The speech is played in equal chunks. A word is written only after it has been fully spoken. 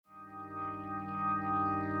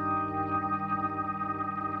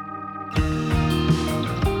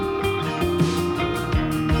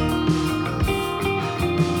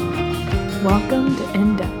Welcome to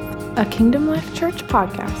In Depth, a Kingdom Life Church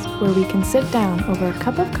podcast where we can sit down over a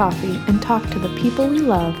cup of coffee and talk to the people we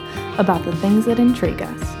love about the things that intrigue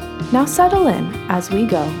us. Now settle in as we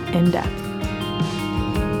go in depth.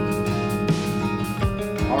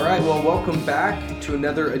 All right, well, welcome back to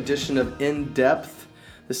another edition of In Depth.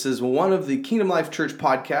 This is one of the Kingdom Life Church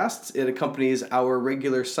podcasts. It accompanies our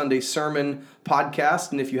regular Sunday sermon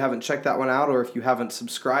podcast, and if you haven't checked that one out or if you haven't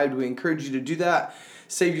subscribed, we encourage you to do that.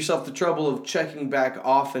 Save yourself the trouble of checking back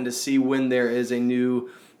often to see when there is a new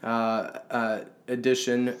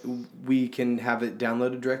edition. We can have it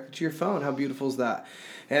downloaded directly to your phone. How beautiful is that?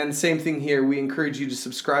 And same thing here. We encourage you to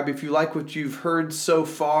subscribe. If you like what you've heard so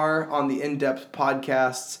far on the In-Depth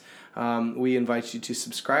podcasts, we invite you to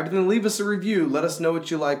subscribe and then leave us a review. Let us know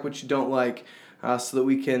what you like, what you don't like, so that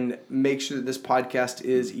we can make sure that this podcast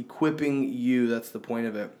is equipping you. That's the point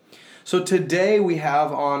of it. So today we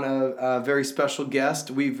have on a very special guest.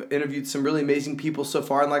 We've interviewed some really amazing people so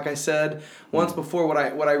far, and like I said once before, what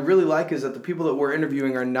I really like is that the people that we're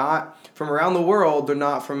interviewing are not from around the world. They're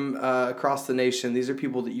not from across the nation. These are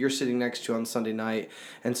people that you're sitting next to on Sunday night.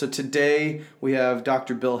 And so today we have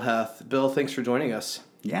Dr. Bill Heth. Bill, thanks for joining us.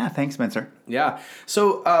 Yeah, thanks, Spencer. Yeah.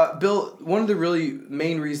 So, Bill, one of the really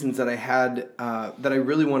main reasons that I had, that I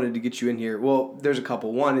really wanted to get you in here, well, there's a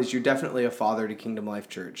couple. One is you're definitely a father to Kingdom Life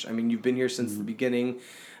Church. I mean, you've been here since the beginning,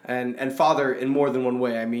 and father in more than one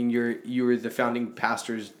way. I mean, you were the founding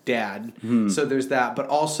pastor's dad, so there's that. But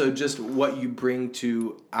also just what you bring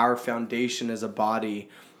to our foundation as a body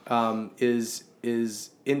is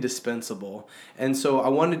indispensable. And so I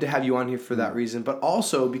wanted to have you on here for that reason, but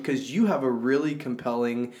also because you have a really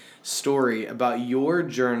compelling story about your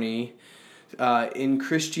journey in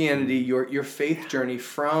Christianity, your faith journey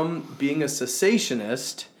from being a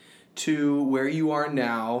cessationist to where you are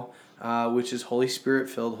now, which is Holy Spirit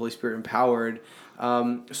filled, Holy Spirit empowered.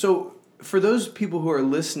 So for those people who are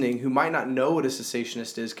listening who might not know what a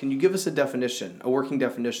cessationist is, can you give us a working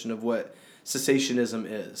definition of what cessationism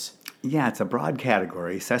is? Yeah, it's a broad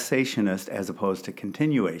category, cessationist as opposed to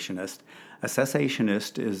continuationist. A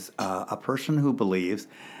cessationist is a person who believes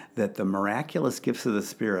that the miraculous gifts of the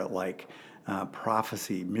Spirit, like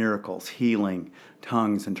prophecy, miracles, healing,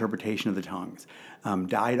 tongues, interpretation of the tongues,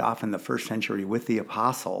 died off in the first century with the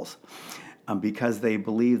apostles because they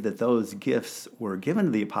believed that those gifts were given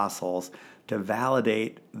to the apostles to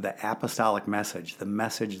validate the apostolic message, the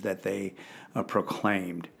message that they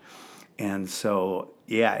proclaimed. And so,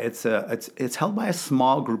 yeah, it's held by a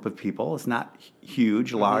small group of people. It's not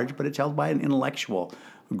huge, large, but it's held by an intellectual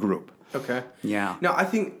group. Okay. Yeah. Now, I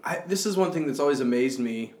think this is one thing that's always amazed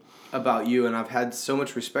me about you, and I've had so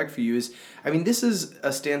much respect for you, is, I mean, this is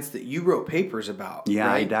a stance that you wrote papers about, Yeah,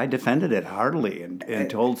 right? I defended it heartily and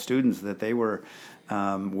told students that they were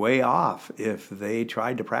way off if they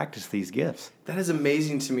tried to practice these gifts. That is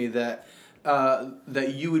amazing to me that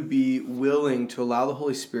you would be willing to allow the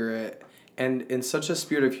Holy Spirit and in such a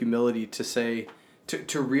spirit of humility to say,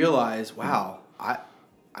 to realize, wow, I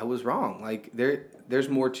was wrong. Like there's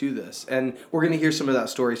more to this. And we're going to hear some of that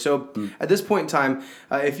story. So at this point in time,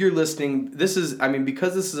 if you're listening,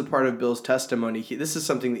 because this is a part of Bill's testimony, this is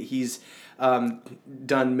something that he's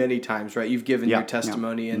done many times, right? You've given your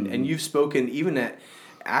testimony and you've spoken even at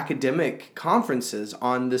academic conferences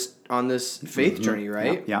on this faith journey,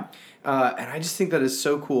 right? Yeah. And I just think that is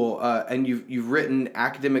so cool. And you've written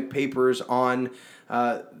academic papers on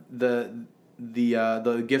the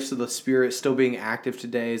gifts of the Spirit still being active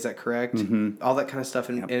today. Is that correct? Mm-hmm. All that kind of stuff.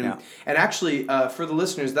 And actually, for the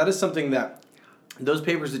listeners, that is something that those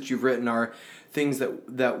papers that you've written are things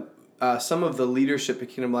that some of the leadership at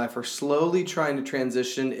Kingdom Life are slowly trying to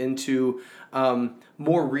transition into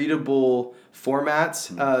more readable formats.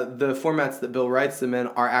 The formats that Bill writes them in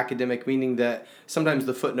are academic, meaning that sometimes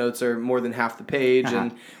the footnotes are more than half the page,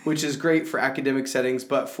 and which is great for academic settings,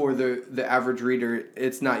 but for the average reader,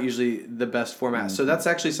 it's not usually the best format. So that's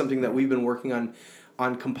actually something that we've been working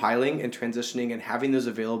on compiling and transitioning and having those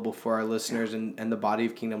available for our listeners and the body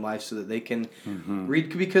of Kingdom Life so that they can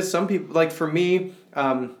read. Because some people, like for me,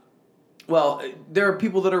 well, there are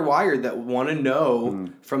people that are wired that want to know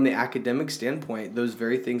from the academic standpoint those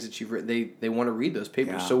very things that you've written. They want to read those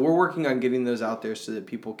papers. Yeah. So we're working on getting those out there so that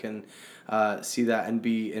people can see that and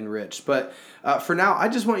be enriched. But for now, I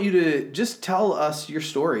just want you to just tell us your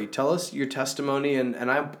story. Tell us your testimony, and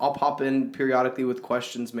I'll pop in periodically with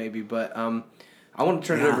questions maybe. But I want to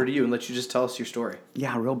turn it over to you and let you just tell us your story.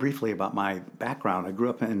 Yeah, real briefly about my background. I grew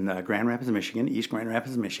up in Grand Rapids, Michigan, East Grand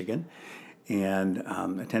Rapids, Michigan, and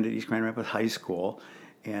attended East Grand Rapids High School.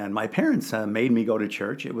 And my parents made me go to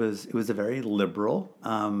church. It was a very liberal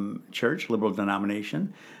church, liberal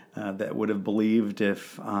denomination that would have believed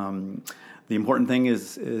if the important thing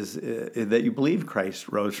is that you believe Christ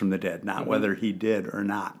rose from the dead, not whether he did or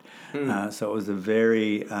not. So it was a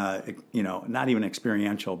very, not even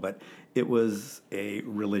experiential, but it was a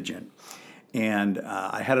religion. And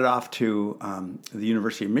I headed off to the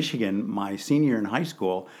University of Michigan my senior year in high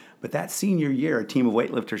school. But that senior year, a team of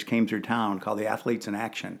weightlifters came through town called the Athletes in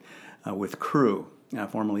Action with Cru,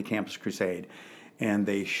 formerly Campus Crusade. And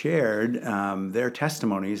they shared their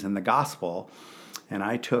testimonies in the gospel. And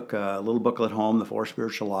I took a little booklet home, The Four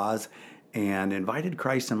Spiritual Laws, and invited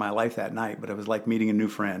Christ in my life that night. But it was like meeting a new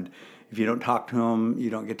friend. If you don't talk to them, you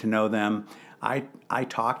don't get to know them. I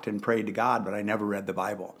talked and prayed to God, but I never read the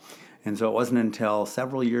Bible. And so it wasn't until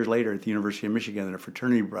several years later at the University of Michigan that a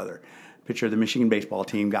fraternity brother, pitcher of the Michigan baseball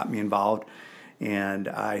team, got me involved. And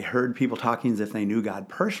I heard people talking as if they knew God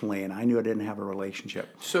personally, and I knew I didn't have a relationship,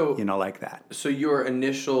 like that. So your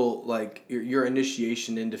initial, your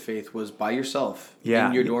initiation into faith was by yourself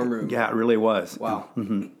in your dorm room? Yeah, it really was. Wow.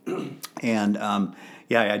 Mm-hmm. And,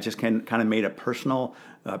 I just kind of made a personal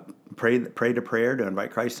prayed a prayer to invite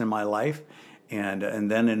Christ in my life. And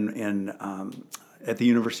then at the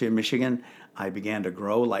University of Michigan, I began to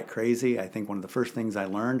grow like crazy. I think one of the first things I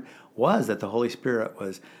learned was that the Holy Spirit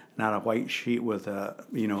was not a white sheet with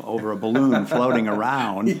over a balloon floating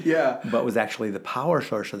around, but was actually the power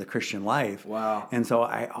source of the Christian life. Wow. And so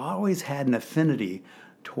I always had an affinity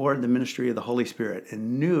toward the ministry of the Holy Spirit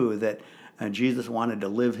and knew that Jesus wanted to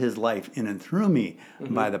live his life in and through me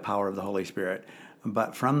by the power of the Holy Spirit.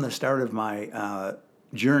 But from the start of my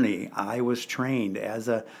journey, I was trained as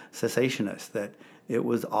a cessationist that it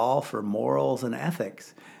was all for morals and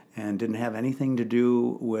ethics and didn't have anything to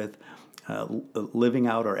do with living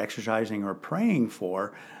out or exercising or praying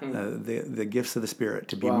for the gifts of the Spirit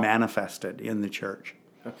to be manifested in the church.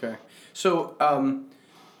 Okay. So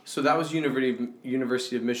that was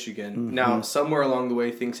University of Michigan. Mm-hmm. Now, somewhere along the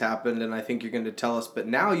way, things happened, and I think you're going to tell us, but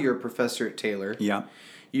now you're a professor at Taylor. Yeah.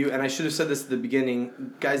 And I should have said this at the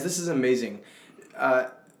beginning. Guys, this is amazing.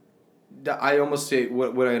 I almost say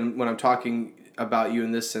when I'm talking about you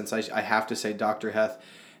in this sense, I have to say Dr. Heth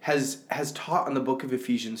has taught on the book of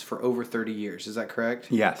Ephesians for over 30 years. Is that correct?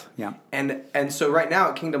 Yes. Yeah. And so right now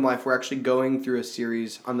at Kingdom Life, we're actually going through a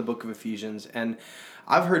series on the book of Ephesians, and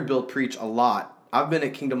I've heard Bill preach a lot. I've been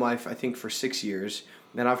at Kingdom Life, I think, for 6 years,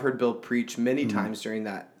 and I've heard Bill preach many times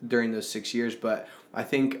during those 6 years. But I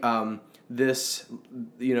think this,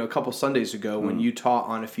 a couple Sundays ago when you taught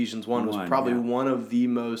on Ephesians 1 was probably one of the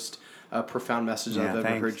most profound messages I've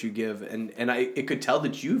ever heard you give, and it could tell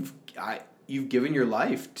that you've given your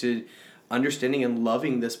life to understanding and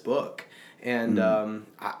loving this book, and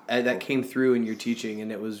that came through in your teaching,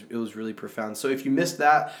 and it was really profound. So if you missed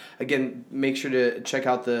that, again, make sure to check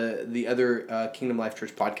out the other Kingdom Life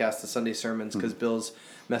Church podcast, the Sunday sermons, because Bill's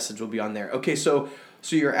message will be on there. Okay, so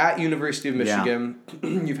you're at University of Michigan. Yeah.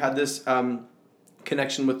 You've had this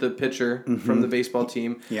connection with the pitcher from the baseball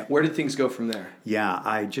team. Yeah. Where did things go from there? Yeah,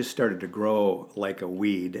 I just started to grow like a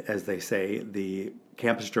weed, as they say. The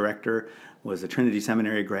campus director was a Trinity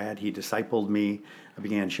Seminary grad. He discipled me. I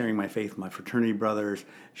began sharing my faith with my fraternity brothers,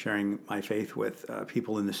 sharing my faith with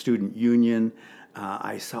people in the student union.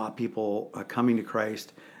 I saw people coming to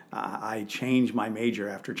Christ. I changed my major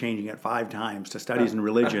after changing it 5 times to studies in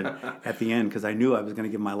religion at the end because I knew I was going to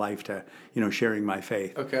give my life to, sharing my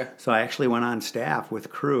faith. Okay. So I actually went on staff with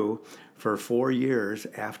Cru for 4 years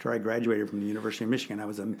after I graduated from the University of Michigan. I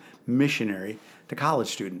was a missionary to college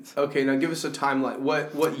students. Okay, now give us a timeline.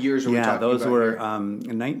 What years are we talking about? Yeah, those were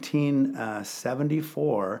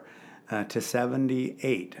 1974 to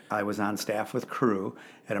 78. I was on staff with Cru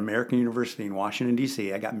at American University in Washington,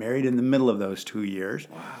 D.C. I got married in the middle of those 2 years.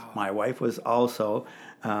 Wow. My wife was also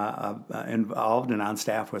involved and on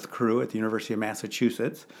staff with Cru at the University of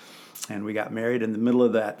Massachusetts. And we got married in the middle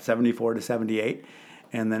of that, 74 to 78.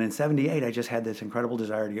 And then in 78, I just had this incredible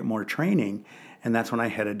desire to get more training. And that's when I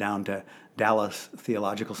headed down to Dallas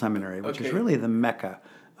Theological Seminary, which is really the mecca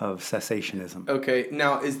of cessationism. Okay.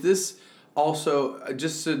 Now, is this also,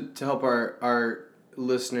 just to help our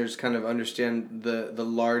listeners kind of understand the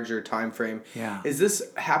larger time frame, is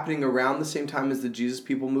this happening around the same time as the Jesus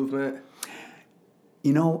People movement?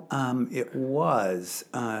 It was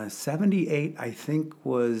 78. I think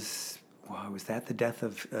was that the death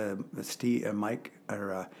of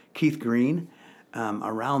Keith Green?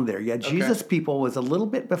 Around there. Yeah, Jesus People was a little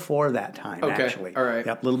bit before that time, actually. All right.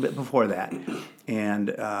 Yep, a little bit before that.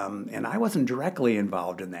 And I wasn't directly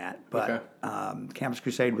involved in that, but Campus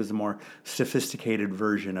Crusade was a more sophisticated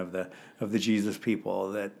version of the Jesus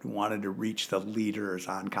People that wanted to reach the leaders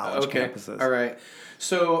on college campuses. All right.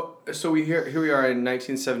 So here we are in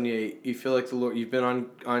 1978. You feel like the Lord, you've been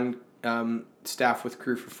on staff with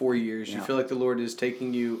Cru for 4 years. Yeah. You feel like the Lord is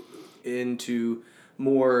taking you into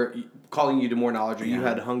more, calling you to more knowledge, or you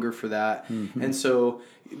had hunger for that. Mm-hmm. And so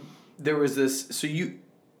there was this, so you,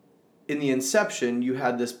 in the inception, you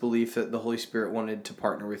had this belief that the Holy Spirit wanted to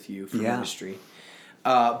partner with you for ministry.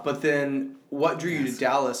 But then what drew you to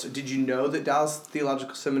Dallas? Did you know that Dallas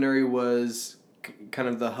Theological Seminary was kind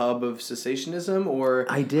of the hub of cessationism, or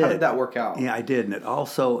I did. How did that work out? Yeah, I did. And it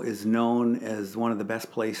also is known as one of the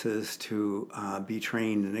best places to be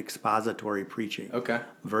trained in expository preaching. Okay.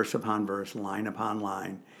 Verse upon verse, line upon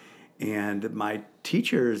line. And my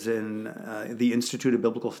teachers in the Institute of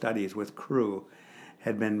Biblical Studies with Cru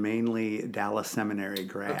had been mainly Dallas Seminary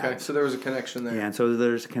grads. Okay, so there was a connection there. And so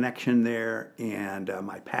there's a connection there. And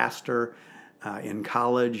my pastor in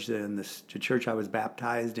college, in the church I was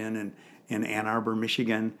baptized in Ann Arbor,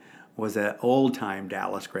 Michigan, was an old-time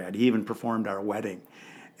Dallas grad. He even performed our wedding.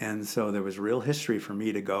 And so there was real history for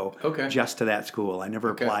me to go just to that school. I never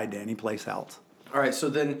applied to any place else. All right, so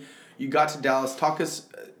then you got to Dallas. Talk us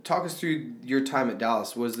through your time at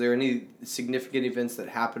Dallas. Was there any significant events that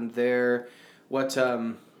happened there? What,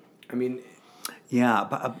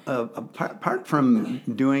 Yeah, apart from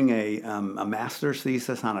doing a master's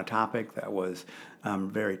thesis on a topic that was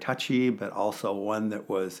very touchy, but also one that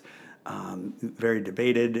was very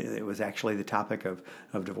debated. It was actually the topic of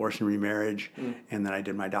divorce and remarriage, and then I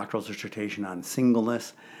did my doctoral dissertation on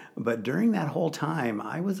singleness. But during that whole time,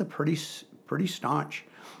 I was a pretty staunch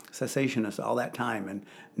cessationist all that time, and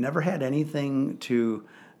never had anything to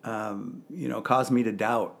cause me to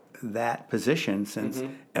doubt that position, since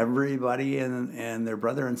everybody and their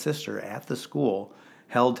brother and sister at the school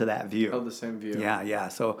held to that view. Held the same view. Yeah.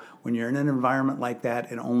 So when you're in an environment like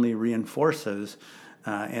that, it only reinforces.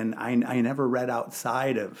 And I never read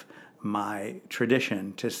outside of my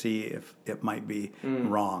tradition to see if it might be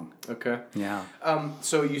wrong. Okay. Yeah.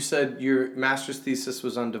 So you said your master's thesis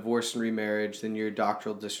was on divorce and remarriage, then your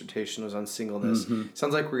doctoral dissertation was on singleness.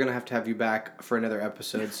 Sounds like we're going to have you back for another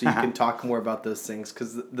episode so you can talk more about those things,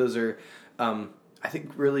 because those are, I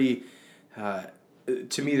think, really,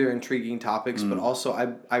 to me, they're intriguing topics, but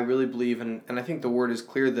also I really believe, and I think the word is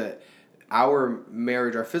clear, that our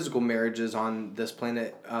marriage, our physical marriages on this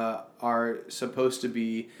planet, are supposed to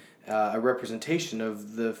be a representation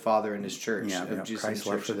of the Father and His church, of Jesus Christ's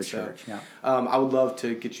love for the church. Yeah. I would love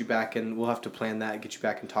to get you back, and we'll have to plan that. Get you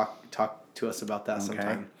back and talk to us about that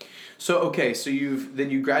sometime. So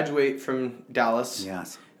you graduate from Dallas.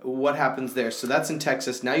 Yes. What happens there? So that's in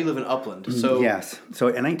Texas. Now you live in Upland. So yes. So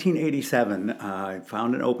in 1987, I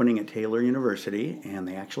found an opening at Taylor University, and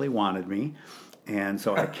they actually wanted me. And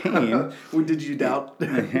so I came. Did you doubt?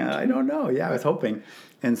 Yeah, I don't know. Yeah, I was hoping.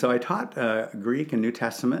 And so I taught Greek and New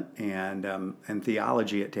Testament and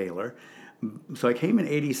theology at Taylor. So I came in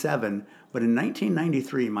 87, but in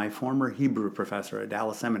 1993, my former Hebrew professor at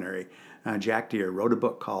Dallas Seminary, Jack Deere, wrote a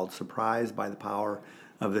book called Surprised by the Power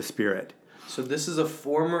of the Spirit. So this is a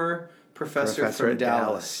former professor from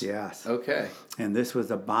Dallas. Yes. Okay. And this was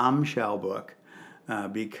a bombshell book.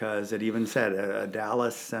 Because it even said a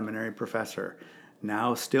Dallas Seminary professor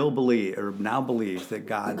now believes that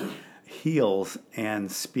God heals and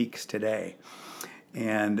speaks today.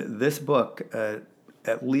 And this book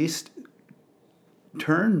at least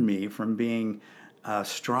turned me from being a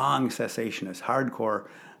strong cessationist, hardcore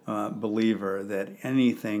believer that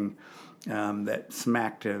anything that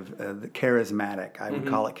smacked of the charismatic, I would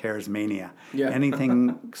call it charismania. Yeah.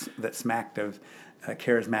 Anything that smacked of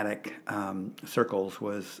charismatic circles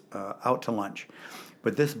was out to lunch.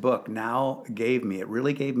 But this book now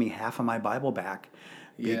really gave me half of my Bible back,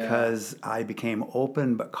 because I became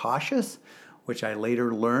open but cautious, which I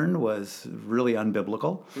later learned was really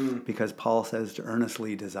unbiblical, because Paul says to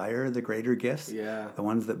earnestly desire the greater gifts, the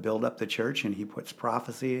ones that build up the church, and he puts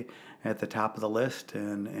prophecy at the top of the list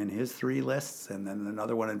and his 3 lists, and then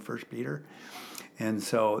another one in 1 Peter. And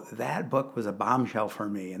so that book was a bombshell for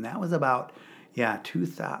me, and that was about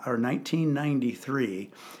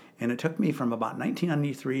 1993, and it took me from about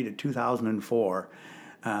 1993 to 2004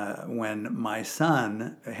 when my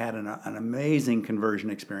son had an amazing conversion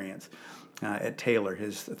experience at Taylor,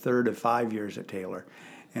 his 3rd of 5 years at Taylor,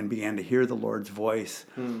 and began to hear the Lord's voice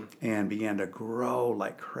and began to grow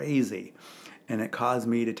like crazy. And it caused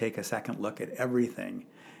me to take a second look at everything,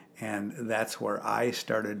 and that's where I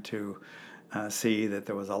started to see that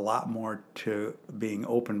there was a lot more to being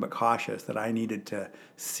open but cautious, that I needed to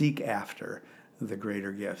seek after the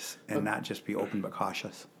greater gifts and not just be open but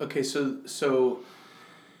cautious. Okay, so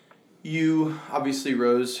you obviously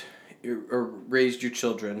raised your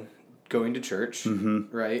children going to church,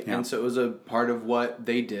 right? Yeah. And so it was a part of what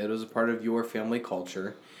they did. It was a part of your family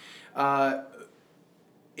culture.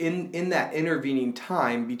 in that intervening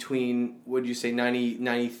time between, would you say,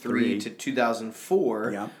 93 to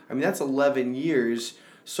 2004, Yeah. I mean, that's 11 years.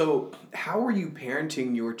 So how are you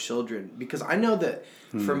parenting your children? Because I know that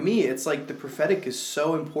for me, it's like the prophetic is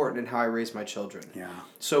so important in how I raise my children. Yeah.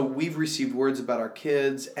 So we've received words about our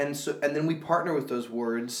kids, and then we partner with those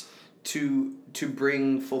words to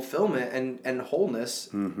bring fulfillment and wholeness,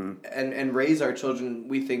 and raise our children,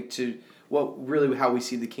 we think, to really how we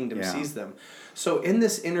see the kingdom sees them. So in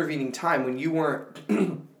this intervening time when you weren't,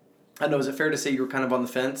 I know, is it fair to say you were kind of on the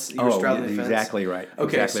fence? You were straddling the fence? Exactly right.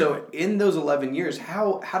 Okay, exactly so right. in those 11 years,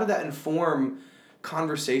 how did that inform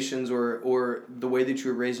conversations or the way that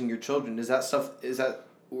you were raising your children? Did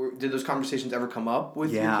those conversations ever come up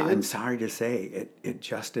with your kids? I'm sorry to say it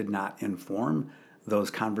just did not inform those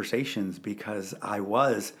conversations because I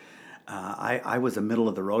was a middle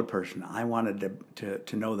of the road person. I wanted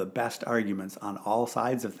to know the best arguments on all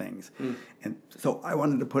sides of things, and so I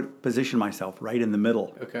wanted to position myself right in the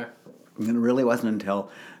middle. Okay. And it really wasn't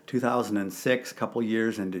until 2006, a couple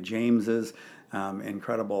years into James's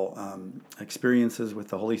incredible experiences with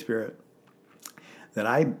the Holy Spirit, that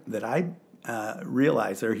I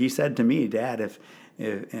realized, or he said to me, Dad, if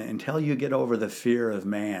until you get over the fear of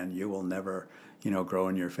man, you will never, grow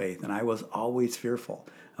in your faith. And I was always fearful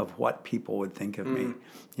of what people would think of me,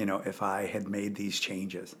 if I had made these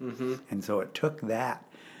changes. And so it took that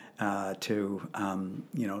to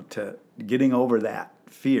getting over that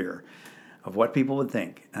fear of what people would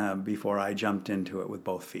think before I jumped into it with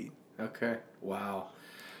both feet. Okay. Wow.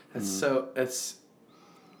 I just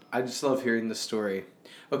love hearing the story.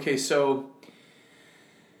 Okay, so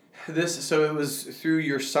it was through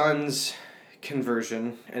your son's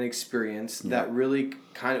conversion and experience that really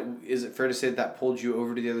is it fair to say that pulled you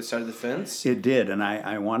over to the other side of the fence? It did, and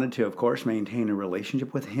I wanted to, of course, maintain a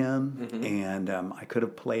relationship with him, and I could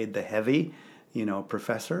have played the heavy,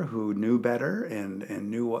 professor who knew better and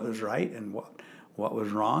knew what was right and what was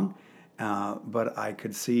wrong. But I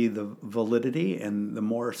could see the validity, and the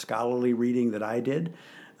more scholarly reading that I did,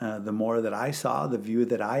 the more that I saw, the view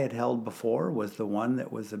that I had held before was the one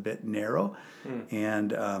that was a bit narrow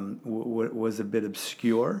and was a bit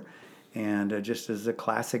obscure. And just as a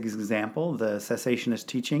classic example, the cessationist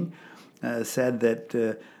teaching said that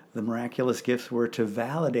the miraculous gifts were to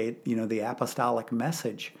validate, the apostolic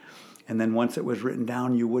message. And then once it was written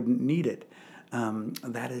down, you wouldn't need it.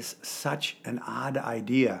 That is such an odd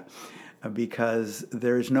idea. Because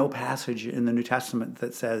there is no passage in the New Testament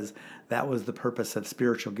that says that was the purpose of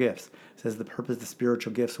spiritual gifts. It says the purpose of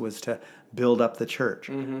spiritual gifts was to build up the church,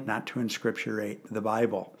 not to inscripturate the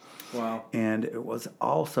Bible. Wow. And it was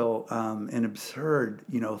also an absurd,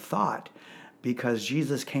 thought, because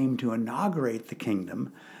Jesus came to inaugurate the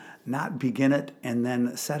kingdom, not begin it and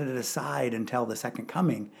then set it aside until the second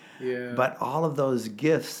coming. Yeah. But all of those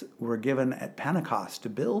gifts were given at Pentecost to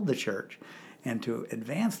build the church and to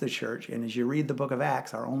advance the church. And as you read the book of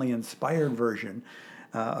Acts, our only inspired version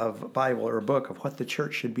of Bible or book of what the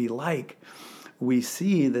church should be like, we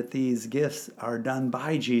see that these gifts are done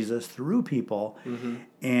by Jesus through people,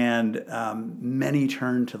 and many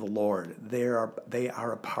turn to the Lord. They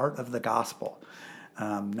are a part of the gospel,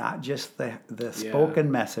 not just the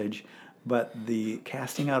spoken message, but the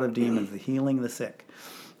casting out of demons, the healing the sick.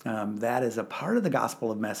 That is a part of the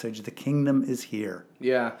gospel of message. The kingdom is here.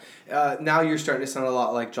 Yeah. Now you're starting to sound a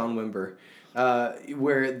lot like John Wimber,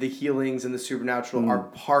 where the healings and the supernatural are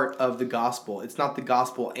part of the gospel. It's not the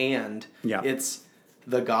gospel it's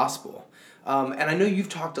the gospel. And I know you've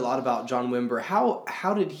talked a lot about John Wimber.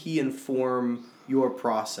 How did he inform your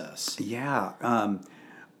process? Yeah.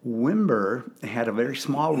 Wimber had a very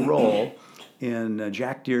small role in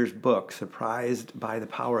Jack Deere's book, Surprised by the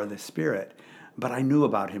Power of the Spirit. But I knew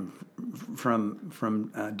about him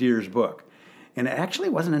from Deere's book. And it actually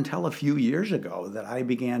wasn't until a few years ago that I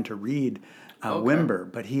began to read Wimber.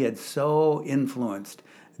 But he had so influenced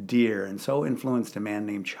Deere and so influenced a man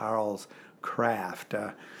named Charles Kraft,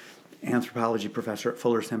 anthropology professor at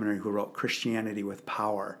Fuller Seminary who wrote Christianity with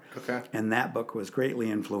Power. Okay. And that book was greatly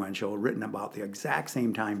influential, written about the exact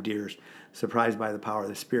same time Deere's Surprised by the Power of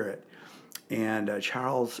the Spirit. And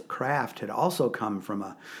Charles Kraft had also come from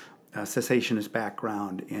a cessationist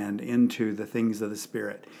background and into the things of the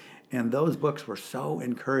Spirit. And those books were so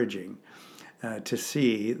encouraging to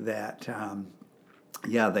see that,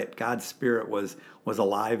 that God's Spirit was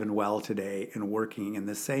alive and well today and working in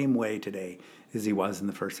the same way today as he was in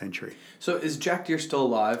the first century. So is Jack Deere still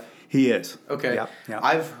alive? He is. Okay. Yep.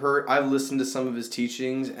 I've listened to some of his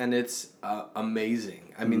teachings, and it's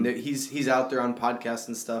amazing. I mean, he's out there on podcasts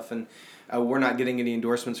and stuff, and we're not getting any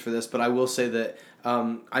endorsements for this, but I will say that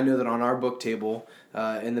I know that on our book table,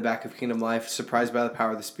 in the back of Kingdom Life, Surprised by the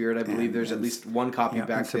Power of the Spirit, I believe there's at least one copy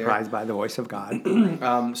back there. Surprised by the Voice of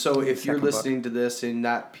God. So if you're listening to this and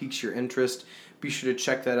that piques your interest, be sure to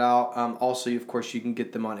check that out. Also, of course, you can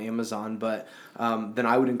get them on Amazon. But then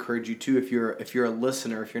I would encourage you too, if you're a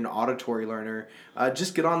listener, if you're an auditory learner,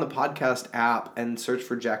 just get on the podcast app and search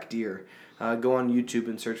for Jack Deere. Go on YouTube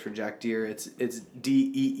and search for Jack Deere. It's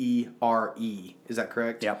Deere. Is that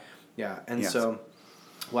correct? Yep. Yeah. And yes. So,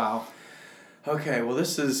 wow. Okay. Well,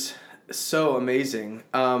 this is so amazing.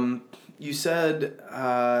 You said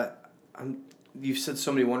you've said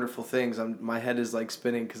so many wonderful things. My head is like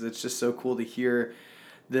spinning because it's just so cool to hear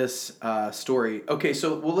this story. Okay,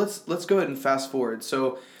 so let's go ahead and fast forward.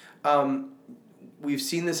 So we've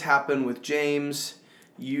seen this happen with James.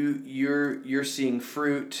 You're seeing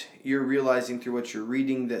fruit. You're realizing through what you're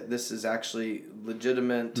reading that this is actually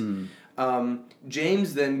legitimate.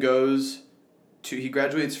 James then he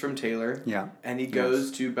graduates from Taylor. Yeah. And he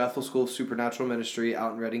goes to Bethel School of Supernatural Ministry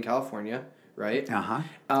out in Redding, California. Right?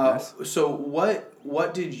 Yes. So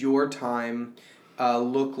what did your time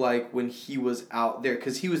look like when he was out there?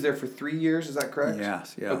 Because he was there for 3 years, is that correct?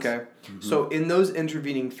 Yes. Okay. Mm-hmm. So in those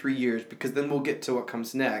intervening 3 years, because then we'll get to what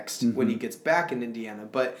comes next when he gets back in Indiana,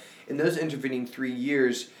 but in those intervening 3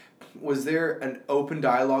 years, was there an open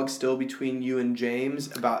dialogue still between you and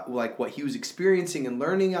James about like what he was experiencing and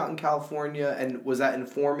learning out in California, and was that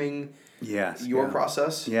informing your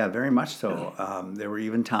process? Yeah, very much so. There were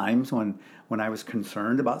even times when I was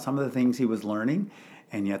concerned about some of the things he was learning,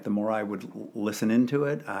 and yet the more I would listen into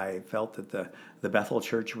it, I felt that the Bethel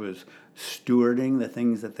Church was stewarding the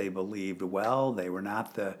things that they believed well. They were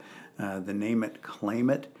not the name it, claim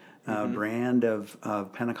it brand of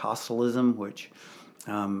Pentecostalism, which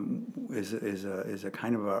is a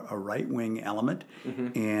kind of a right wing element,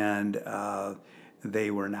 and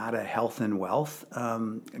they were not a health and wealth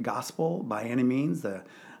gospel by any means.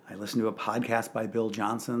 I listened to a podcast by Bill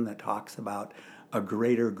Johnson that talks about a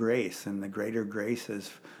greater grace, and the greater grace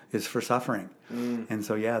is for suffering. And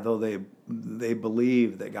so, though they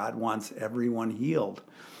believe that God wants everyone healed,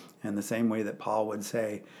 in the same way that Paul would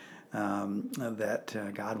say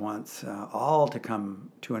that God wants all to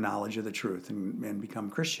come to a knowledge of the truth and become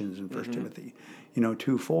Christians in 1 Timothy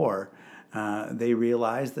 2:4, they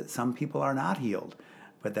realize that some people are not healed,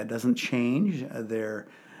 but that doesn't change their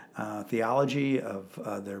theology of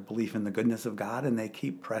their belief in the goodness of God, and they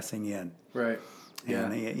keep pressing in. Right. Yeah.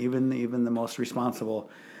 And even the most responsible,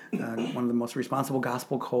 one of the most responsible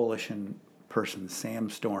Gospel Coalition persons, Sam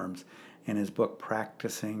Storms, in his book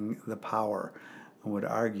Practicing the Power, would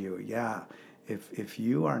argue, if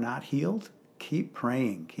you are not healed, keep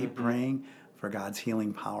praying. Keep praying for God's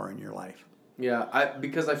healing power in your life. Yeah,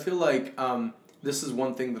 because I feel like this is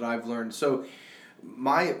one thing that I've learned. So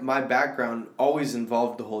my background always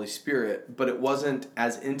involved the Holy Spirit, but it wasn't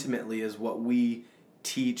as intimately as what we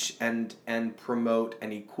teach and promote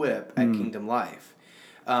and equip at Kingdom Life.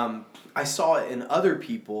 I saw it in other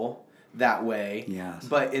people that way. Yes.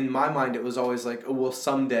 But in my mind, it was always like, oh, well,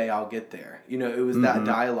 someday I'll get there. It was that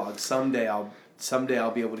dialogue. Someday I'll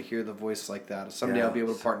be able to hear the voice like that. Someday I'll be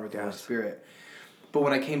able to partner with the Holy Spirit. But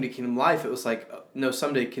when I came to Kingdom Life, it was like, no,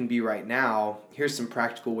 someday can be right now. Here's some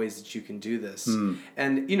practical ways that you can do this.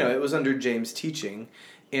 And, it was under James' teaching.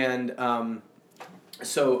 And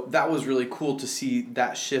so that was really cool to see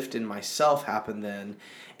that shift in myself happen then.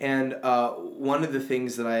 And one of the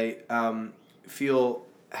things that I feel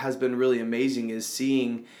has been really amazing is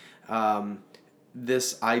seeing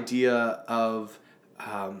this idea of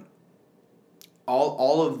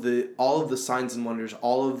all of the signs and wonders,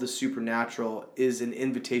 all of the supernatural is an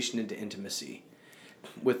invitation into intimacy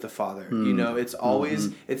with the Father. It's always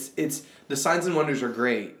it's the signs and wonders are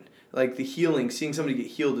great. Like the healing, seeing somebody get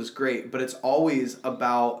healed is great, but it's always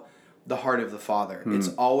about the heart of the Father. It's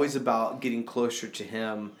always about getting closer to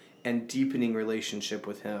Him and deepening relationship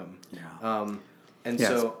with Him.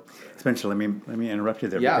 So, Spencer, let me interrupt you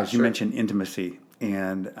there because you mentioned intimacy,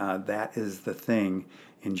 and that is the thing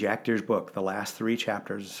in Jack Deere's book. The last 3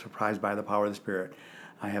 chapters, Surprised by the Power of the Spirit.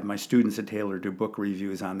 I have my students at Taylor do book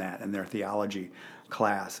reviews on that in their theology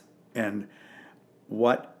class, and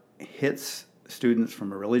what hits students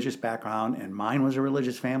from a religious background, and mine was a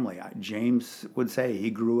religious family. James would say he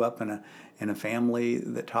grew up in a family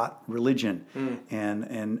that taught religion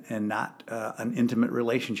and not an intimate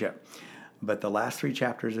relationship. But the last 3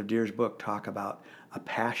 chapters of Deere's book talk about a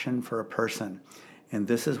passion for a person And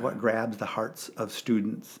this is what grabs the hearts of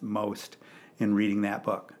students most in reading that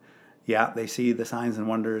book. Yeah, they see the signs and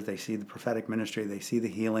wonders, they see the prophetic ministry, they see the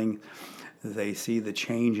healing, they see the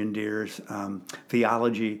change in Deere's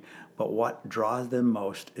theology, but what draws them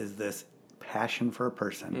most is this passion for a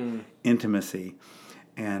person, intimacy.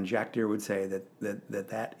 And Jack Deere would say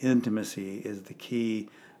that intimacy is the key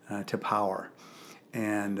to power.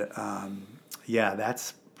 And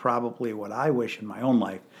that's probably what I wish in my own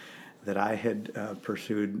life that I had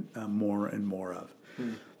pursued more and more of.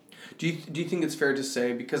 Do you think it's fair to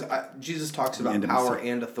say, because Jesus talks about power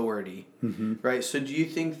and authority, right? So do you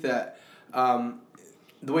think that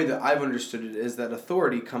the way that I've understood it is that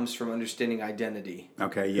authority comes from understanding identity,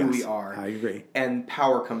 who we are. I agree. And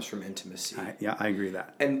power comes from intimacy. I agree with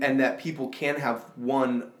that. And that people can have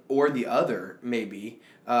one or the other, maybe.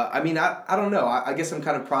 I don't know. I guess I'm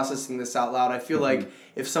kind of processing this out loud. I feel like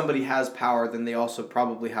if somebody has power, then they also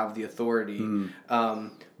probably have the authority.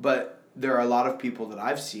 But there are a lot of people that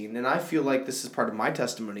I've seen, and I feel like this is part of my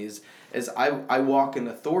testimony, is I walk in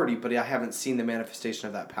authority, but I haven't seen the manifestation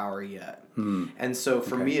of that power yet. And so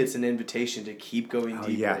for me, it's an invitation to keep going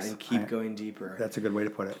deeper and keep going deeper. That's a good way to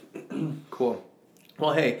put it. Cool.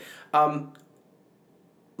 Well, hey,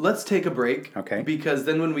 let's take a break. Okay. Because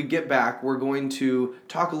then when we get back, we're going to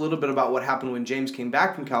talk a little bit about what happened when James came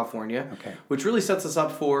back from California, which really sets us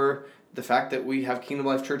up for the fact that we have Kingdom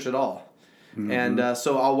Life Church at all. And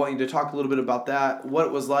so I'll want you to talk a little bit about that, what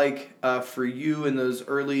it was like for you in those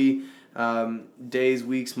early days,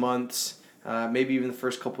 weeks, months, maybe even the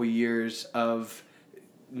first couple of years of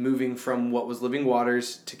moving from what was Living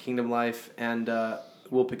Waters to Kingdom Life, and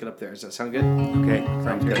we'll pick it up there. Does that sound good? Okay,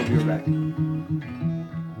 sounds good. We'll be right back.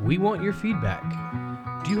 We want your feedback.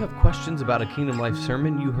 Do you have questions about a Kingdom Life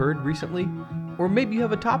sermon you heard recently? Or maybe you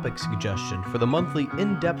have a topic suggestion for the monthly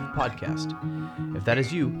In-Depth podcast. If that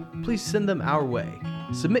is you, please send them our way.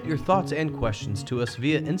 Submit your thoughts and questions to us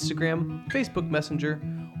via Instagram, Facebook Messenger,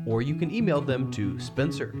 or you can email them to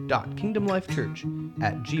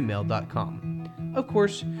spencer.kingdomlifechurch@gmail.com. Of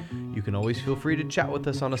course, you can always feel free to chat with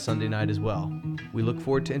us on a Sunday night as well. We look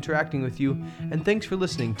forward to interacting with you, and thanks for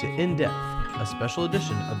listening to In Depth, a special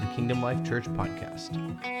edition of the Kingdom Life Church podcast.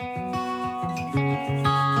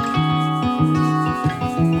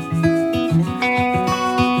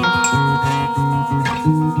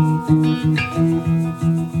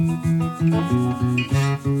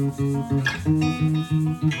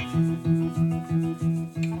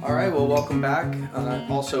 All right, well, welcome back.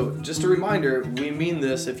 Also, just a reminder, we mean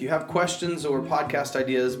this. If you have questions or podcast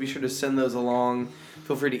ideas, be sure to send those along.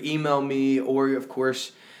 Feel free to email me, or, of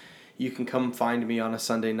course, you can come find me on a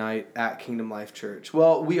Sunday night at Kingdom Life Church.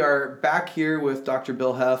 Well, we are back here with Dr.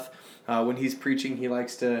 Bill Heth. When he's preaching, he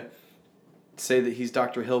likes to say that he's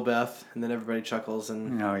Dr. Hillbeth, and then everybody chuckles.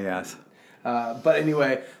 And oh, yes. But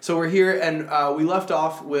anyway, so we're here, and we left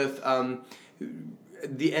off with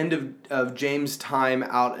the end of James' time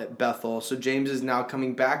out at Bethel. So James is now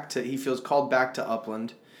coming back he feels called back to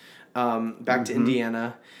Upland, back to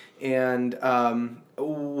Indiana. And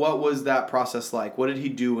what was that process like? What did he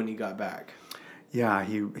do when he got back? Yeah,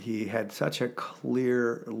 he had such a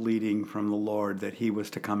clear leading from the Lord that he was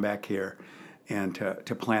to come back here and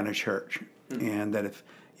to plant a church. And that if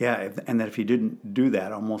he didn't do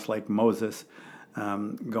that, almost like Moses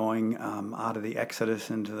going out of the Exodus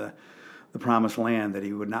into the promised land, that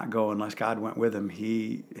he would not go unless God went with him.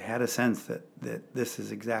 He had a sense that this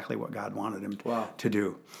is exactly what God wanted him to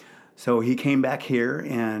do. So he came back here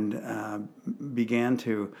and began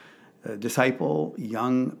to disciple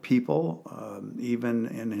young people, even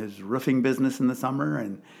in his roofing business in the summer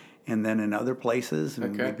and then in other places.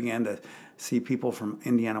 And we began to see people from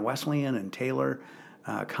Indiana Wesleyan and Taylor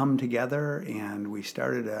come together, and he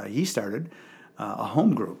started a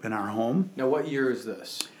home group in our home. Now, what year is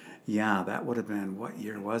this? Yeah, that would have been, what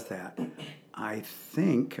year was that? I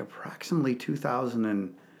think approximately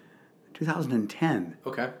 2010.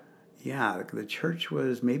 Okay. Yeah, the church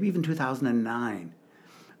was maybe even 2009.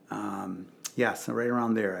 Yes, so right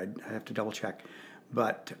around there. I have to double check.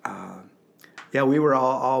 But we were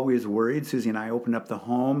always worried. Susie and I opened up the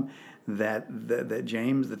home that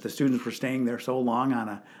the students were staying there so long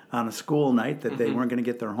on a school night that they weren't going to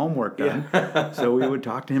get their homework done. Yeah. So we would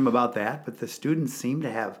talk to him about that. But the students seemed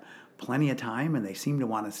to have plenty of time, and they seemed to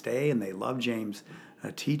want to stay, and they loved James'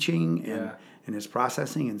 teaching and his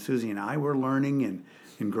processing. And Susie and I were learning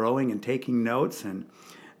and growing and taking notes and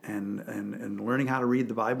learning how to read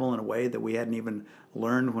the Bible in a way that we hadn't even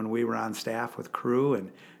learned when we were on staff with Crew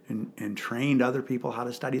and trained other people how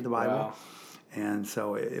to study the Bible. Wow. And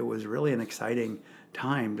so it was really an exciting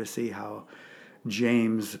time to see how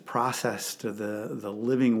James processed the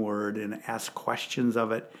living word and asked questions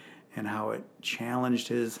of it, and how it challenged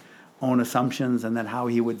his own assumptions, and then how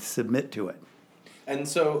he would submit to it. And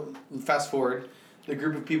so, fast forward, the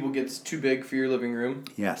group of people gets too big for your living room.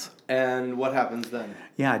 Yes. And what happens then?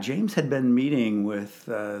 Yeah, James had been meeting with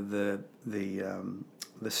the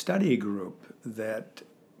study group that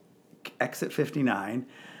Exit 59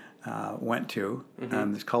 went to.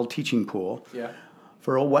 It's called Teaching Pool. Yeah.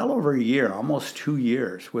 For well over a year, almost 2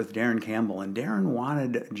 years, with Darren Campbell. And Darren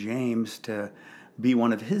wanted James to be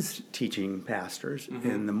one of his teaching pastors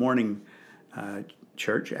in the morning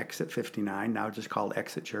church, Exit 59, now just called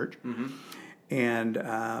Exit Church. And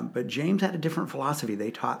but James had a different philosophy. They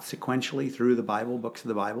taught sequentially through the Bible, books of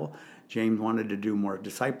the Bible. James wanted to do more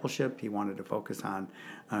discipleship. He wanted to focus on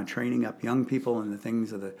training up young people in the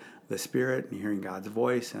things of the Spirit and hearing God's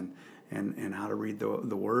voice, and how to read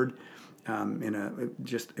the Word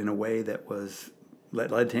in a way that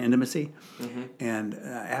led to intimacy. And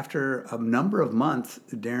after a number of months,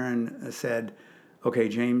 Darren said, "Okay,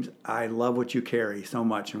 James, I love what you carry so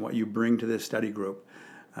much and what you bring to this study group.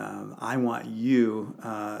 I want you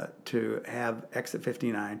to have Exit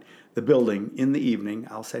 59, the building, in the evening.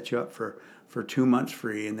 I'll set you up for 2 months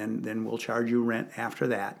free, and then we'll charge you rent after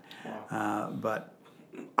that. Wow. But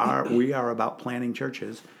we are about planting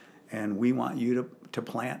churches, and we want you to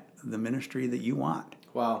plant the ministry that you want."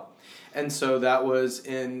 Wow. And so that was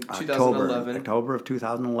in 2011. October of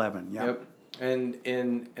 2011. Yep.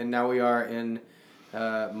 And now we are in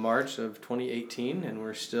March of 2018, and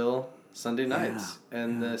we're still Sunday nights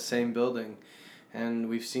in the same building. And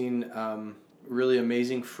we've seen really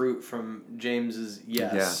amazing fruit from James's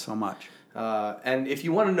yes. Yeah, so much. And if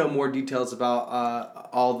you want to know more details about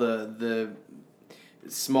all the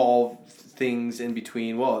small things in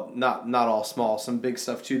between, well, not all small, some big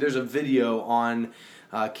stuff too. There's a video on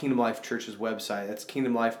Kingdom Life Church's website. That's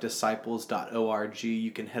kingdomlifedisciples.org.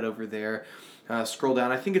 You can head over there. Scroll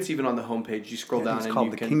down. I think it's even on the homepage. You scroll down, it's and called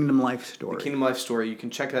you the can Kingdom Life Story. The Kingdom Life Story. You can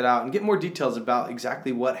check that out and get more details about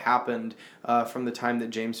exactly what happened from the time that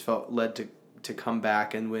James felt led to come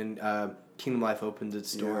back, and when Kingdom Life opened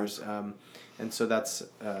its doors. Yeah. And so that's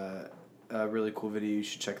a really cool video. You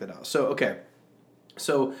should check that out. So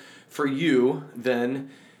so for you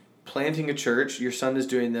then, planting a church, your son is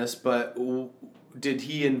doing this, but did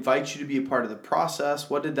he invite you to be a part of the process?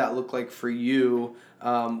 What did that look like for you?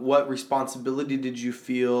 What responsibility did you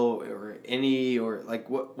feel, or like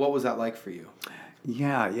what was that like for you?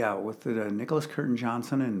 Yeah. With Nicholas Curtin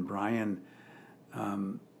Johnson and Brian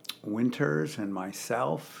Winters and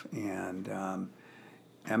myself and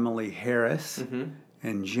Emily Harris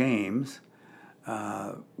and James,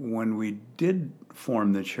 when we did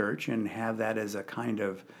form the church and have that as a kind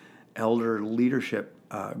of elder leadership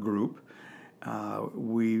group,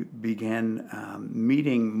 we began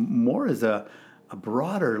meeting more as a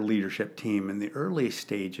broader leadership team in the early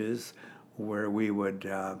stages, where we would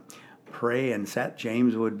pray and set.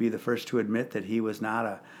 James would be the first to admit that he was not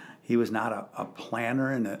a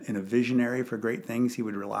planner and a visionary for great things. He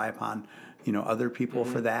would rely upon other people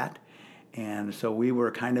for that. And so we were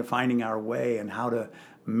kind of finding our way and how to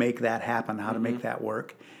make that happen, how to make that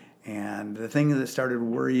work. And the thing that started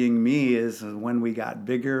worrying me is when we got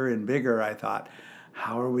bigger and bigger, I thought,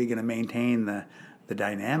 how are we going to maintain the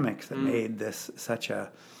dynamics that made this such a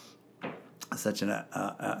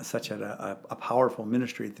powerful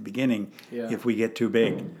ministry at the beginning if we get too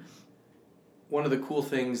big? One of the cool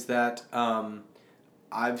things that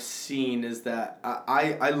I've seen is that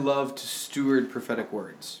I love to steward prophetic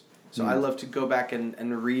words. So I love to go back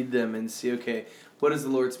and read them and see, okay, what has the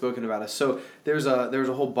Lord spoken about us? So there's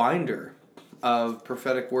a whole binder of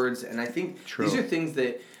prophetic words, and I think these are things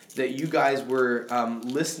that you guys were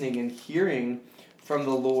listening and hearing from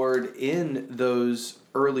the Lord in those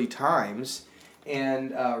early times,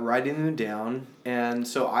 and writing them down. And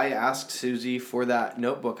so I asked Susie for that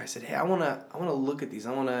notebook. I said, hey, I wanna look at these.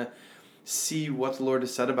 I wanna see what the Lord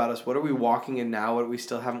has said about us. What are we walking in now? What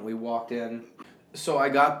haven't we walked in? So I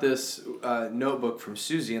got this notebook from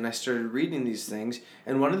Susie, and I started reading these things.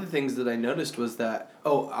 And one of the things that I noticed was that,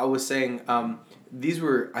 I was saying, these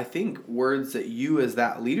were, I think, words that you as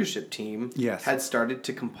that leadership team had started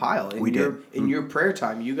to compile. In your prayer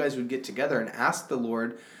time, you guys would get together and ask the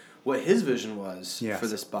Lord what his vision was for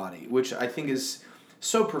this body, which I think is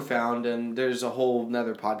so profound. And there's a whole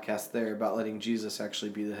nother podcast there about letting Jesus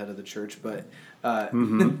actually be the head of the church. But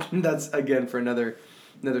that's, again, for another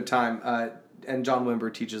time. And John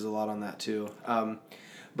Wimber teaches a lot on that too.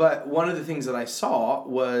 But one of the things that I saw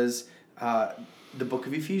was the book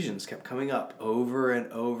of Ephesians kept coming up over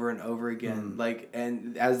and over and over again.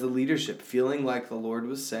 And as the leadership, feeling like the Lord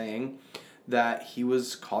was saying that he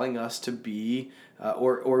was calling us to be,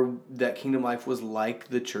 or that Kingdom Life was like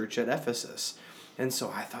the church at Ephesus. And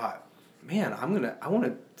so I thought, man, I want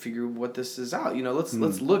to figure what this is out. Let's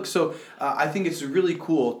look. So I think it's really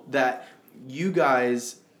cool that you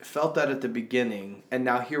guys felt that at the beginning, and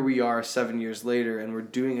now here we are 7 years later, and we're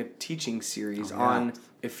doing a teaching series on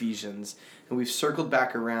Ephesians, and we've circled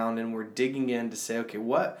back around, and we're digging in to say, okay,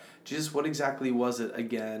 what exactly was it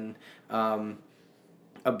again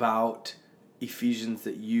about Ephesians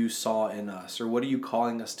that you saw in us, or what are you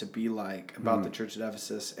calling us to be like about the church at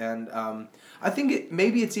Ephesus? And I think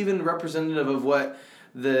maybe it's even representative of what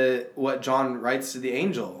John writes to the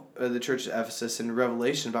angel of the church at Ephesus in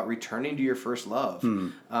Revelation about returning to your first love.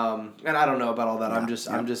 And I don't know about all that.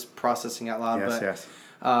 Yeah, I'm just processing out loud. Yes.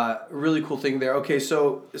 Really cool thing there. Okay,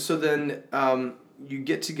 so then you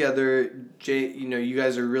get together. You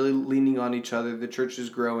guys are really leaning on each other. The church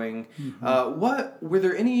is growing. Were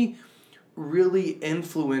there any really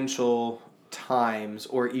influential times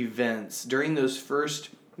or events during those first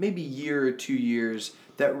maybe year or 2 years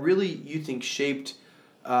that really you think shaped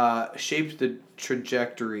the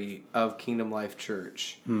trajectory of Kingdom Life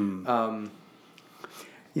Church?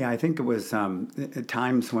 Yeah, I think it was at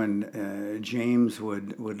times when James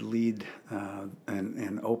would lead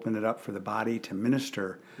and open it up for the body to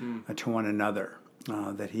minister to one another.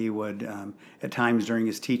 That he would, at times during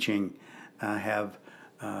his teaching, have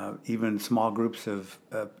even small groups of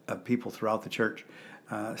people throughout the church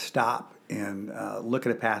stop and look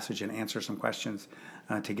at a passage and answer some questions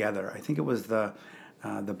together. I think it was the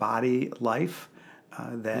body life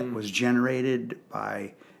that was generated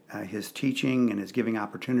by his teaching and his giving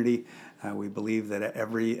opportunity. We believe that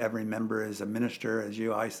every member is a minister, as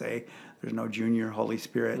I say. There's no junior Holy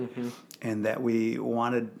Spirit, and that we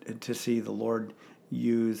wanted to see the Lord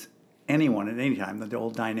use anyone at any time. The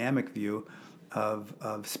old dynamic view of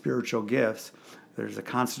spiritual gifts. There's a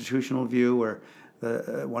constitutional view where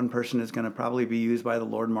the one person is going to probably be used by the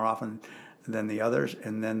Lord more often than the others,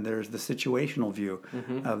 and then there's the situational view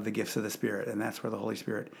of the gifts of the Spirit, and that's where the Holy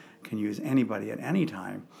Spirit can use anybody at any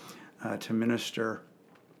time to minister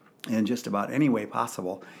in just about any way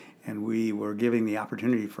possible. And we were giving the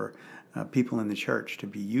opportunity for people in the church to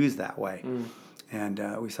be used that way, and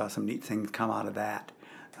we saw some neat things come out of that.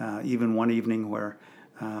 Even one evening where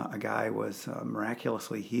a guy was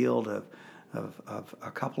miraculously healed of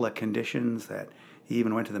a couple of conditions that he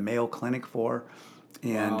even went to the Mayo Clinic for,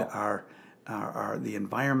 and the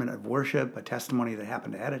environment of worship, a testimony that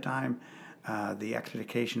happened ahead of time, the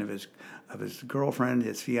expectation of his girlfriend,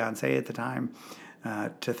 his fiancée at the time,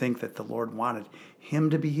 to think that the Lord wanted him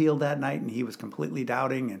to be healed that night, and he was completely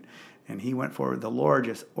doubting, and he went forward. The Lord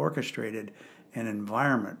just orchestrated an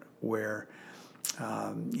environment where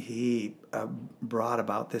he brought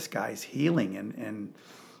about this guy's healing, and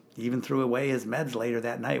even threw away his meds later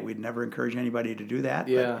that night. We'd never encourage anybody to do that.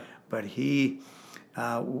 Yeah. But he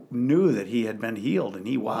knew that he had been healed, and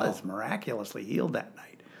he was miraculously healed that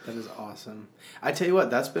night. That is awesome. I tell you what,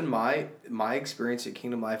 that's been my experience at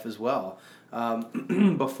Kingdom Life as well.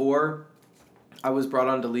 Before I was brought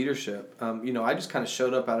onto leadership, I just kind of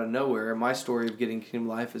showed up out of nowhere. My story of getting Kingdom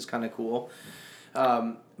Life is kind of cool.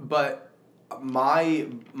 But my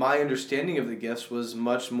understanding of the gifts was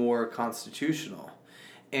much more constitutional.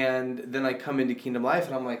 And then I come into Kingdom Life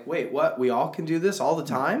and I'm like, wait, what? We all can do this all the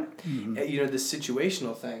time? This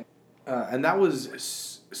situational thing. And that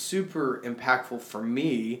was super impactful for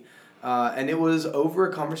me. And it was over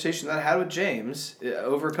a conversation that I had with James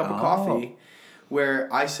over a cup of coffee, where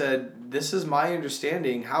I said, this is my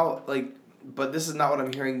understanding, but this is not what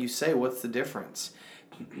I'm hearing you say. What's the difference?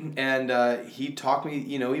 And he talked me,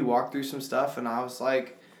 he walked through some stuff, and I was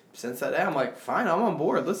like, since that day, I'm like, fine, I'm on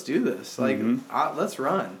board. Let's do this. Let's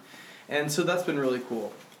run. And so that's been really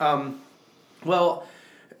cool.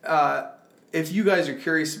 If you guys are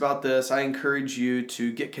curious about this, I encourage you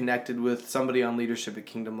to get connected with somebody on leadership at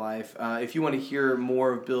Kingdom Life. If you want to hear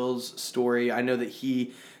more of Bill's story, I know that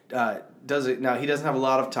he does it now. He doesn't have a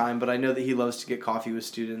lot of time, but I know that he loves to get coffee with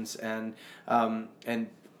students and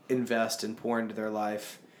invest and pour into their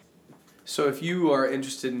life. So if you are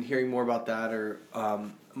interested in hearing more about that, or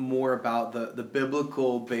more about the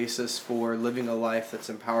biblical basis for living a life that's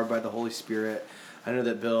empowered by the Holy Spirit, I know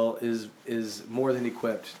that Bill is more than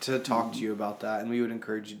equipped to talk to you about that, and we would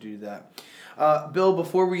encourage you to do that. Bill,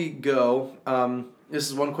 before we go, this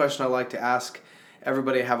is one question I like to ask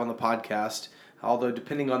everybody I have on the podcast, although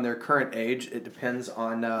depending on their current age, it depends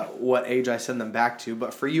on what age I send them back to.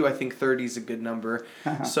 But for you, I think 30 is a good number.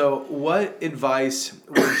 So what advice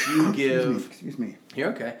would you give... Excuse me.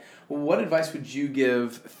 You're okay. What advice would you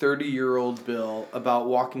give 30-year-old Bill about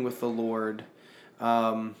walking with the Lord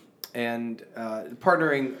and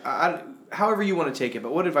partnering, however you want to take it,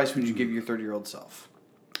 but what advice would you give your 30-year-old self?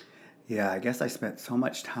 Yeah, I guess I spent so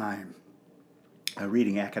much time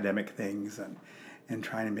reading academic things and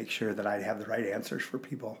trying to make sure that I'd have the right answers for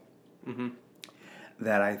people,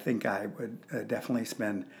 that I think I would definitely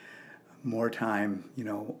spend more time,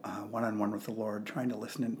 one-on-one with the Lord, trying to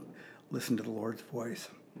listen to the Lord's voice,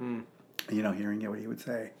 hearing what He would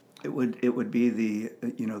say. It would be the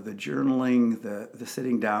journaling, the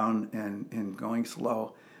sitting down and going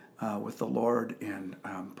slow with the Lord, and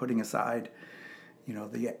putting aside,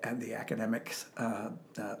 the academics,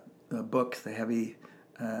 the books, the heavy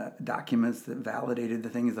documents that validated the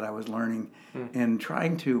things that I was learning, and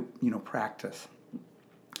trying to practice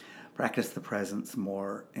the presence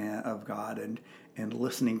more of God, and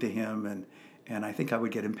listening to Him, and I think I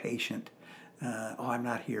would get impatient. I'm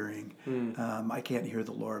not hearing. I can't hear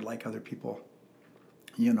the Lord like other people,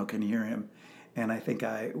 can hear Him. And I think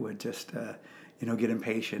I would just, get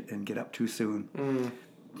impatient and get up too soon.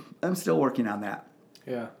 I'm still working on that.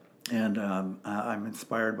 Yeah. And I'm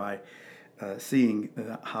inspired by seeing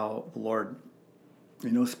how the Lord,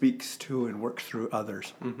 speaks to and works through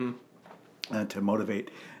others to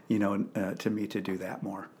motivate, to me to do that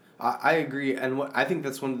more. I agree. And I think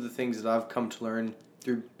that's one of the things that I've come to learn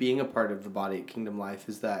through being a part of the body at Kingdom Life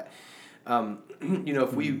is that,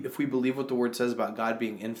 if we believe what the Word says about God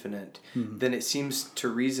being infinite, then it seems to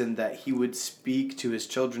reason that He would speak to His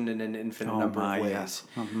children in an infinite number of ways.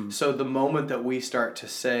 Yeah. So the moment that we start to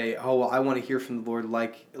say, I want to hear from the Lord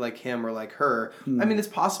like him or like her, it's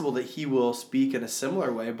possible that He will speak in a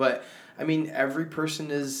similar way, but every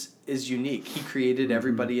person is unique. He created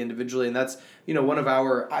everybody individually, and that's one of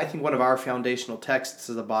our foundational texts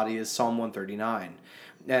as a body is Psalm 139,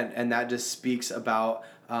 and that just speaks about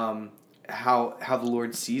how the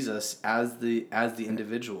Lord sees us as the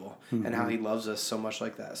individual, and how He loves us so much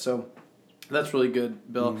like that. So that's really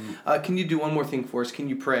good, Bill. Can you do one more thing for us? Can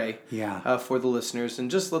you pray for the listeners,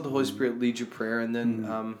 and just let the Holy Spirit lead your prayer, and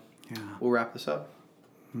then we'll wrap this up.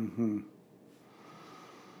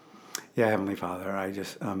 Yeah, Heavenly Father, I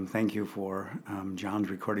just thank You for John's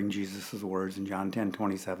recording Jesus' words in John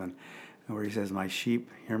 10:27, where he says, "My sheep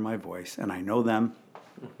hear My voice, and I know them,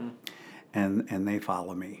 and they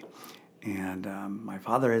follow Me. And My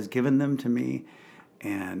Father has given them to Me,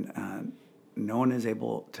 and no one is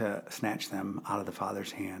able to snatch them out of the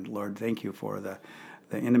Father's hand." Lord, thank You for the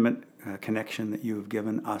intimate connection that You have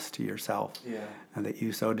given us to Yourself, and that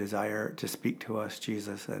You so desire to speak to us,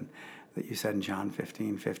 Jesus, and that You said in John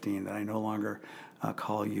 15:15 that I no longer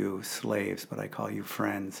call you slaves, but I call you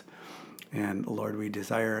friends. And Lord, we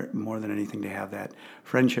desire more than anything to have that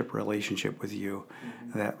friendship relationship with You,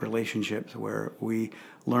 that relationship where we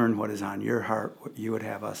learn what is on Your heart, what You would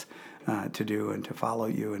have us to do, and to follow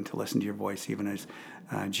You and to listen to Your voice, even as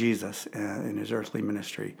Jesus in His earthly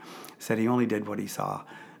ministry said He only did what He saw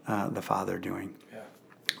the Father doing.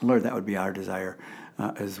 Lord, that would be our desire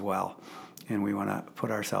as well. And we want to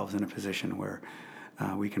put ourselves in a position where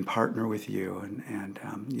we can partner with You. And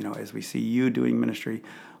as we see You doing ministry,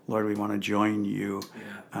 Lord, we want to join You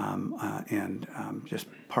and just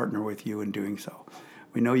partner with You in doing so.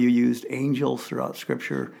 We know You used angels throughout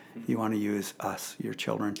Scripture. You want to use us, Your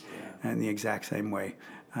children, in the exact same way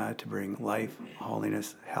to bring life,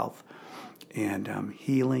 holiness, health, and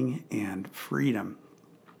healing and freedom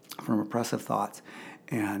from oppressive thoughts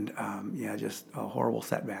and just horrible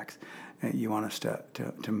setbacks. You want us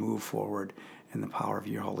to move forward in the power of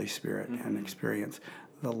Your Holy Spirit and experience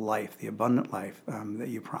the life, the abundant life that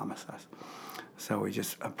You promise us. So we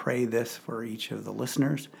just pray this for each of the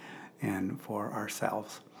listeners and for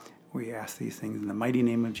ourselves. We ask these things in the mighty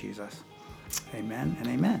name of Jesus. Amen and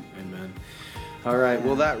amen. Amen. All right.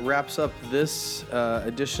 Well, that wraps up this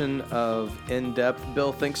edition of In Depth.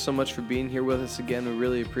 Bill, thanks so much for being here with us again. We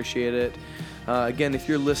really appreciate it. Again, if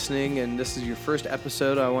you're listening and this is your first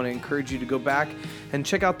episode, I want to encourage you to go back and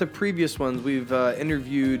check out the previous ones. We've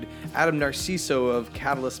interviewed Adam Narciso of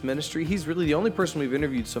Catalyst Ministry. He's really the only person we've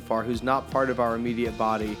interviewed so far who's not part of our immediate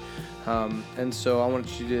body. And so I want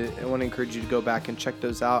to encourage you to go back and check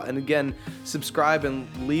those out. And again, subscribe and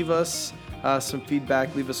leave us some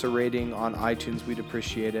feedback. Leave us a rating on iTunes. We'd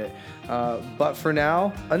appreciate it. But for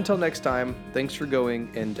now, until next time, thanks for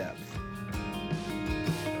going in depth.